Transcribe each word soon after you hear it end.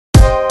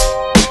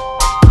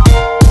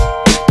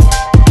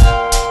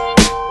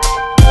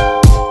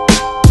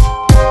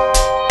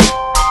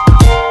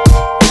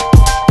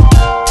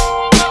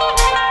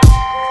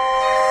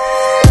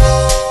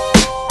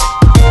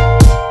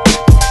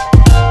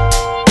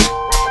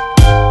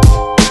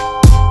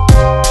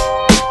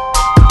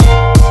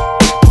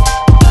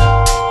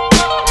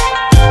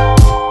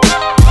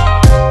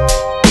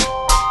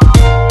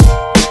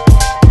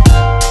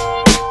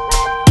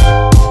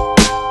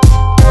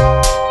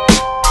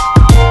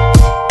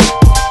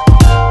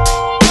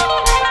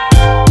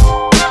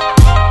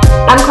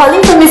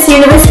Miss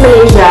Universe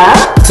Malaysia.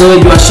 So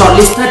you are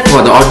shortlisted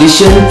for the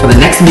audition for the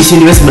next Miss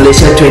Universe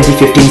Malaysia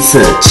 2015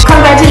 search.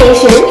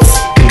 Congratulations.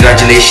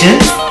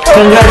 Congratulations.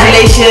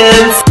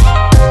 Congratulations.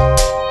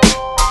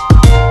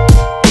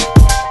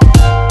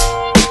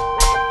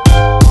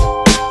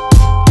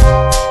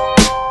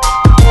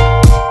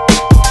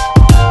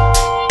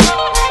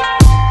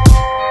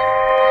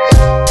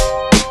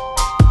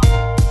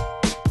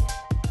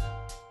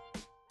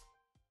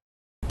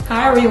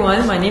 Hi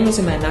everyone, my name is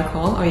Amanda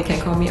Kong, or you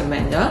can call me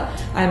Amanda.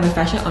 I am a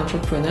fashion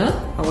entrepreneur.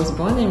 I was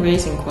born and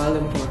raised in Kuala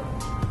Lumpur.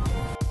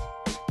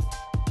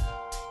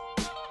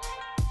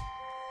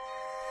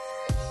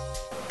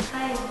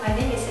 Hi, my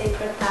name is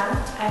April Tan.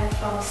 I'm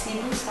from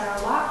Cebu,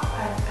 Sarawak.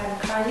 I'm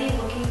currently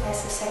working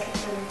as a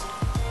secretary.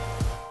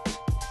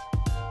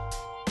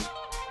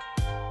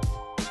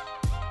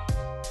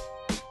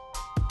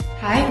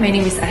 Hi, my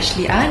name is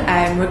Ashley An.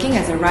 I'm working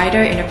as a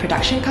writer in a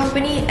production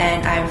company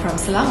and I'm from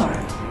Selangor.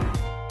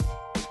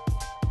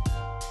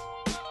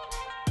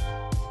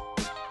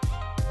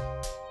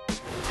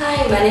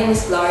 Hi, my name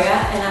is Gloria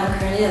and I'm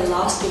currently a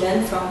law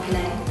student from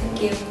Penang. Thank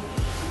you.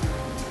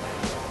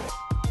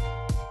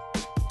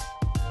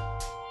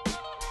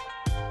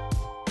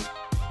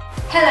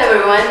 Hello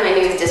everyone, my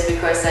name is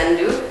Jasbikor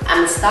Sandu.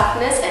 I'm a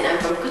staff nurse and I'm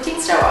from Kuching,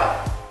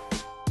 Sarawak.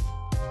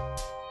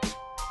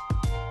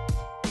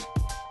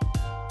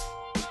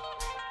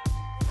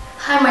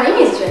 Hi, my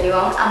name is Jenny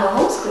Wong. I'm a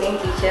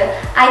homeschooling teacher.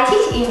 I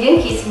teach Indian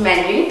kids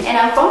Mandarin and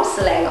I'm from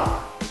Selangor.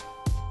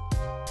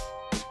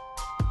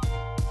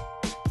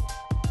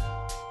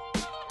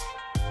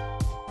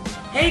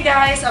 Hey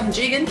guys, I'm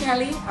Jagan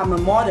Kelly. I'm a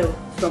model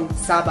from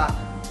Sabah.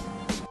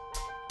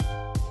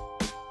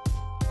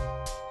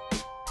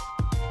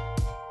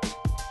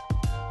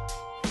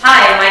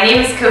 Hi, my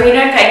name is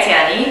Kohinoor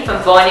Kaitiani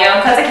from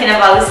Borneo, Kota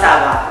Kinabalu,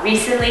 Sabah.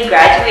 Recently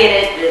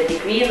graduated with a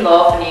degree in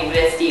law from the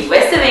University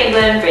West of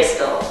England,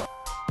 Bristol.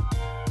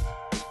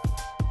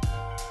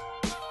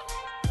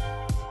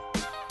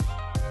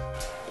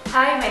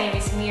 Hi, my name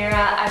is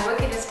Mira. I work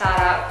in a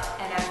startup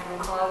and I'm from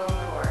Kuala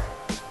Lumpur.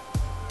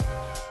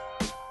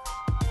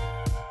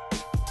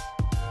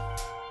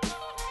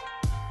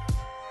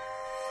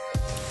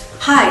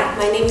 Hi,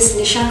 my name is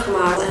Nisha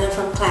Kumar and I'm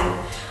from Klang.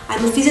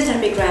 I'm a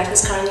physiotherapy grad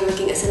who's currently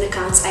working as an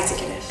accounts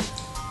executive.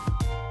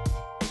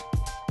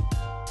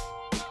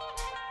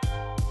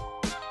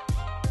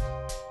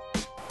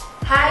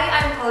 Hi,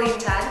 I'm Pauline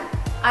Tan.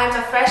 I'm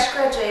a fresh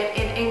graduate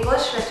in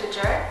English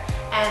literature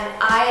and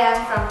I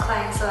am from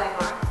Klang,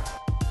 Selangor.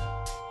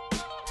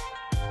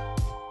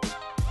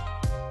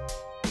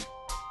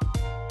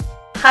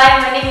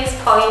 Hi, my name is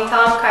Pauline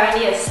Tom,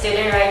 currently a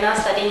student right now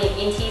studying in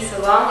INTI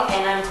Subang,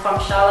 and I'm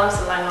from Shalom,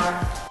 Selangor.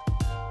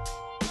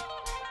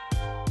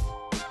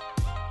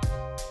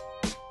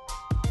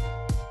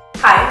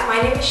 Hi,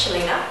 my name is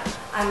Shalina.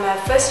 I'm a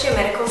first year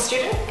medical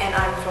student and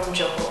I'm from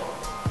Johor.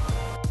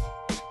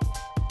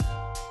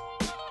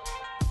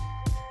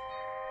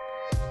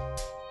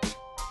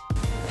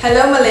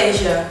 Hello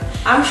Malaysia,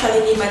 I'm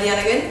Shalini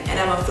Madianagan and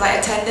I'm a flight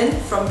attendant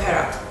from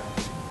Perak.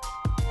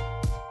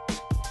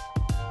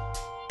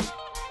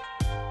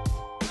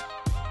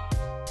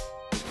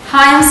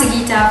 Hi, I'm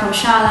Sagita from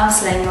Shah Alam,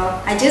 Selangor.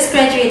 I just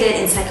graduated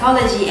in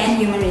Psychology and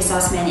Human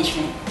Resource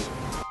Management.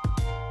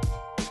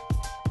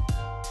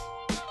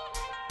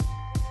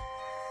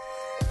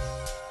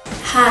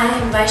 Hi,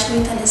 I'm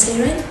Vaishnavi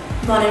Thanasiran,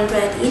 born and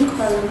bred in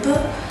Kuala Lumpur,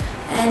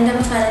 and I'm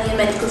a final year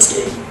medical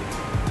student.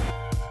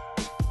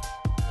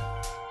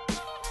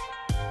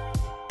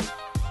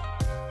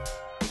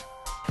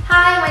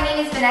 Hi, my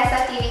name is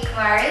Vanessa TV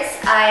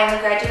Kumaris. I am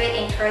a graduate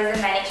in tourism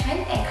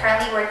management and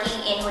currently working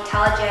in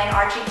Hotel Giant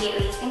Orchard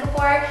Gateway,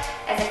 Singapore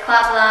as a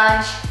club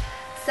lounge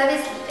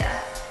service leader.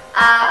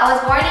 I was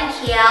born in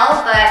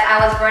KL, but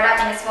I was brought up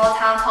in a small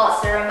town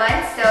called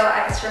Seremban, so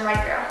I'm a Seremban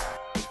girl.